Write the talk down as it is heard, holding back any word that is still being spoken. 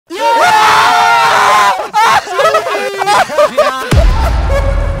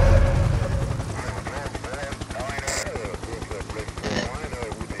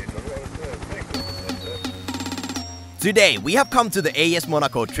Today we have come to the AS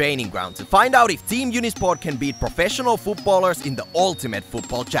Monaco training ground to find out if Team Unisport can beat professional footballers in the ultimate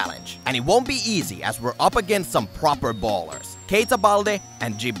football challenge. And it won't be easy as we're up against some proper ballers, Keita Balde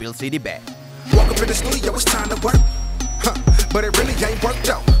and Djibril Sidibe. Walk up in the studio, it's time to work, but it really ain't worked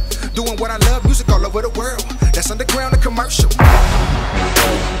out. Doing what I love, music all over the world. That's underground and commercial.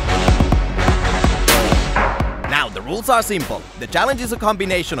 Now the rules are simple. The challenge is a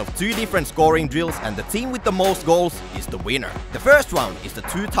combination of two different scoring drills and the team with the most goals is the winner. The first round is the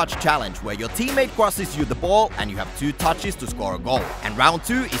two-touch challenge where your teammate crosses you the ball and you have 2 touches to score a goal. And round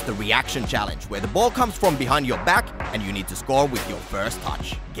 2 is the reaction challenge where the ball comes from behind your back and you need to score with your first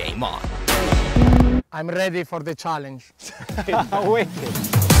touch. Game on. I'm ready for the challenge.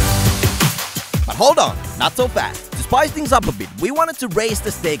 But hold on, not so fast. To spice things up a bit, we wanted to raise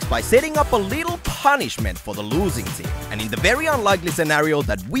the stakes by setting up a little punishment for the losing team. And in the very unlikely scenario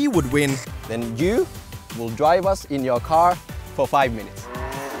that we would win, then you will drive us in your car for 5 minutes.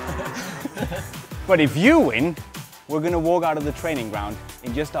 But if you win, we're gonna walk out of the training ground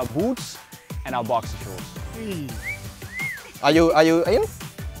in just our boots and our boxer shorts. Are you in?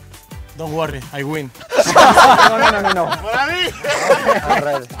 Don't worry, I win. No. All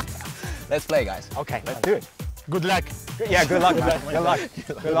right. Let's play, guys. Okay, let's do it. Good luck. Yeah, good luck, man. Good luck.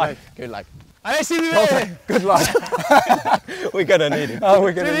 Good luck. Good luck. AS Monaco. Good luck. We're gonna need it. Oh,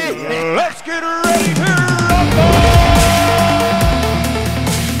 we're gonna need it. Let's get ready to rumble!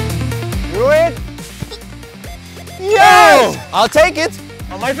 Do it. Yes! I'll take it.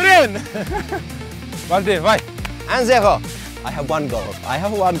 Oh, my friend. Balde, vai. 1-0. I have 1 goal. I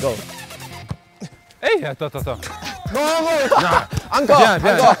have 1 goal. Hey, attends. Encore.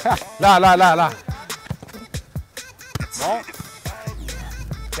 Là. Bon.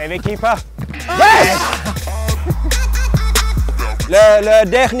 Save it, keeper. Yes! Le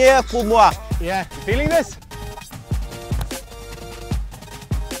dernier pour moi. Yeah, you feeling this?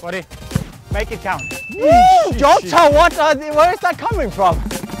 Buddy. Make it count. Joltter, where is that coming from?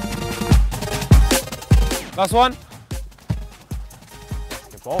 Last one.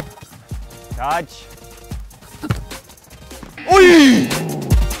 Good ball. Touch. Oi!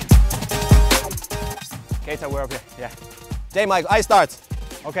 Keita, we're up here. Yeah. JayMike, I start.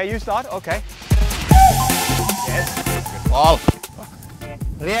 Okay, you start. Okay. Yes. Ball.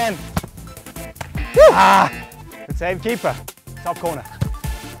 Rien. Good save, keeper. Top corner.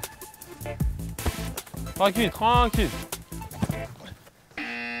 Tranquille.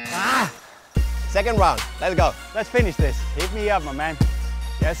 Second round. Let's go. Let's finish this. Hit me up, my man.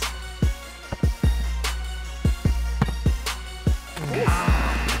 Yes.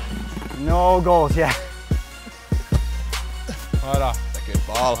 No goals, yeah. Voilà. Good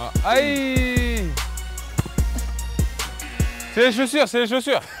ball. Aïe! C'est les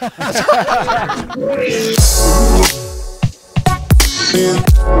chaussures.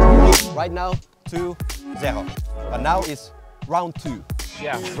 Right now, 2-0. But now it's round 2.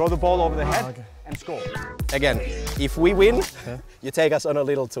 Yeah, throw the ball over the head and score. Again, if we win, you take us on a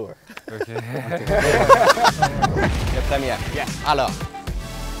little tour. Okay. Le premier. Yeah. Alors.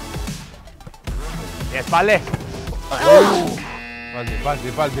 Yes, Balde.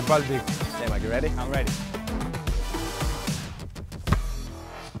 Balde. JayMike, you ready? I'm ready.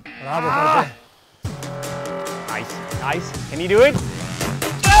 Bravo, Balde. Nice. Can you do it?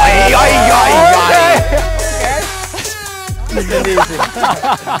 Okay. Easy.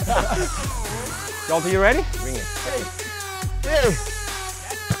 Jolter, you ready? Bring it.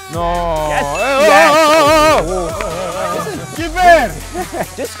 No. Yes. Keep it.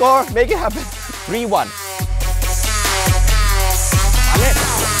 Just score, make it happen. 3-1.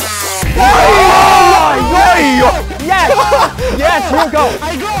 Yes, you go.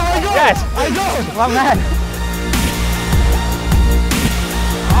 I go. Yes. I go. My man.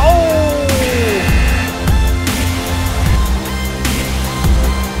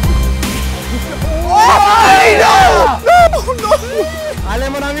 No! Allez,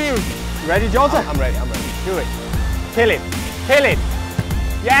 mon ami. Ready, Jolter? I'm ready. Do it. Kill it.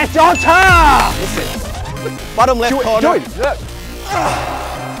 Yes, Jolter! Listen. Bottom left corner. Do it. Look.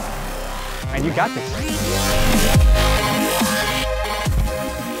 And you got this.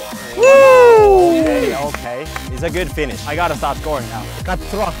 Woo! Okay. It's a good finish. I gotta start scoring now.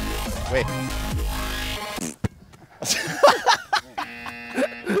 4-3. Wait.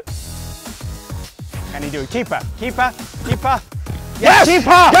 Can he do it? Keeper. Yes, keeper! Yes!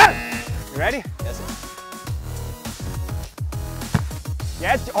 You ready? Yes, sir.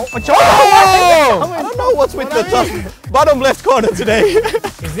 Yes. Oh, I don't know what's with the top, bottom left corner today.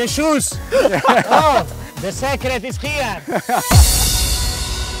 It's the shoes. Oh, the secret is here.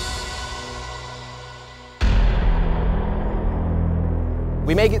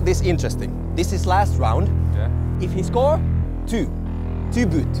 We make it this interesting. This is last round. Yeah. If he score, two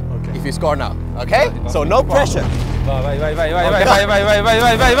boot. Okay. If you score now, okay? So no pressure. Vai, vai, vai, vai, vai, vai, vai, vai, vai,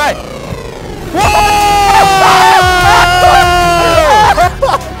 vai, vai, vai.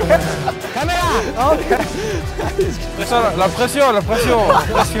 Caméra. Okay. La pression, la pression, la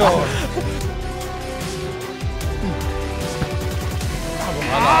pression.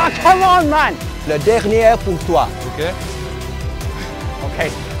 Ah, come on, man! Le dernier pour toi. Ok.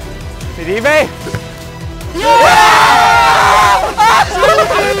 Okay. Sidibe!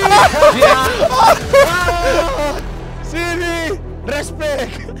 Sidi,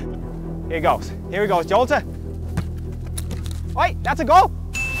 respect. Here he goes. Here he goes, Jolter. Wait, that's a goal.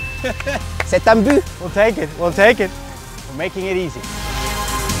 C'est un but. We'll take it. We'll take it. We're making it easy.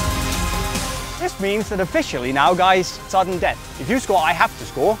 This means that officially now, guys, sudden death. If you score, I have to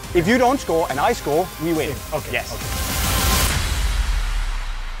score. If you don't score and I score, we win. Okay. Yes. Okay.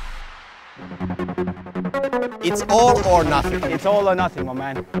 It's all or nothing. It's all or nothing, my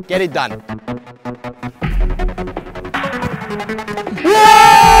man. Get it done.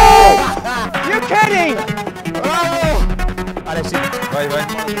 You're kidding! Allez, Sidi. Vai, vai,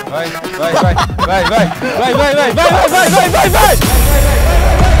 vai, vai, vai, vai, vai, vai, vai, vai, vai, vai, vai, vai, vai.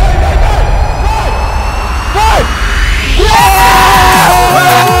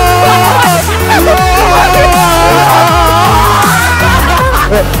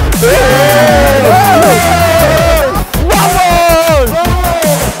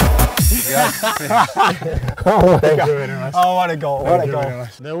 Thank you very much. Oh, what a goal, what a goal.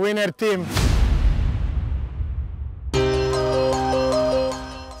 The winner team.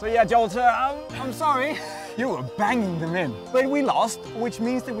 So yeah, Jolter, I'm sorry. You were banging them in. But we lost, which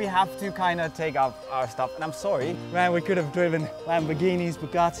means that we have to kind of take out our stuff. And I'm sorry. Man, we could have driven Lamborghinis,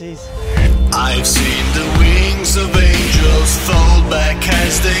 Bugattis. I've seen the wings of angels fall back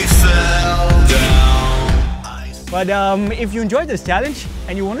as they fell down. But if you enjoyed this challenge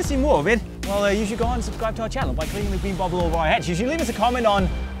and you want to see more of it, well, you should go and subscribe to our channel by clicking the green bubble over our heads. You should leave us a comment on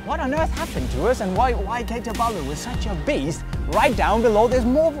what on earth happened to us and why Keita Balde was such a beast. Right down below, there's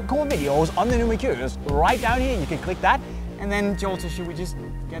more cool videos on the new Mercurials. Right down here, you can click that. And then, Jolter, should we just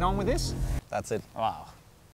get on with this? That's it. Wow.